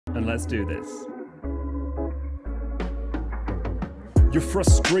and let's do this. You're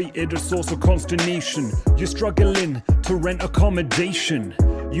frustrated, a source of consternation. You're struggling to rent accommodation.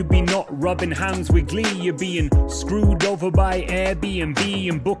 You be not rubbing hands with glee. You're being screwed over by Airbnb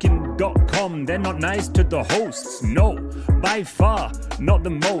and Booking.com. They're not nice to the hosts, no, by far not the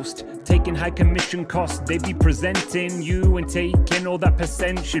most. Taking high commission costs, they be presenting you and taking all that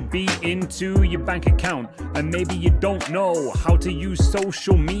percent should be into your bank account. And maybe you don't know how to use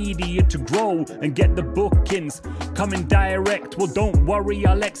social media to grow and get the bookings coming direct. Well, don't worry,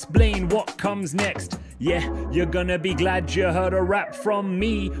 I'll explain what comes next. Yeah, you're gonna be glad you heard a rap from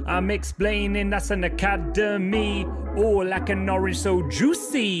me. I'm explaining that's an academy. Oh, like an orange so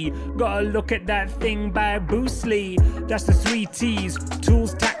juicy. Gotta look at that thing by Bruce Lee. That's the 3 T's,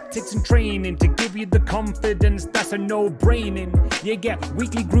 tools, tactics and training to give you the confidence that's a no-braining. You get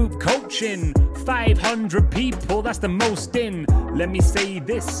weekly group coaching, 500 people, that's the most in. Let me say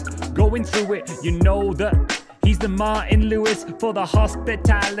this, going through it, you know that he's the Martin Lewis for the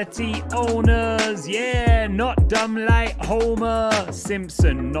hospitality owners. Yeah, not dumb like Homer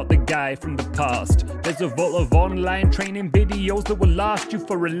Simpson, not the guy from the past. There's a vault of online training videos that will last you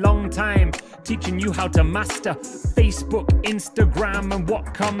for a long time, teaching you how to master Facebook, Instagram, and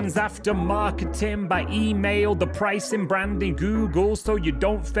what comes after marketing by email, the pricing, branding, Google, so you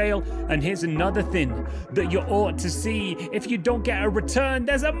don't fail. And here's another thing that you ought to see. If you don't get a return,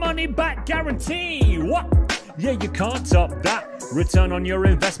 there's a money back guarantee. What? Yeah, you can't top that. Return on your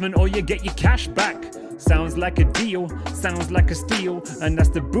investment or you get your cash back. Sounds like a deal, sounds like a steal, and that's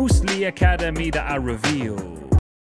the Bruce Lee Academy that I reveal.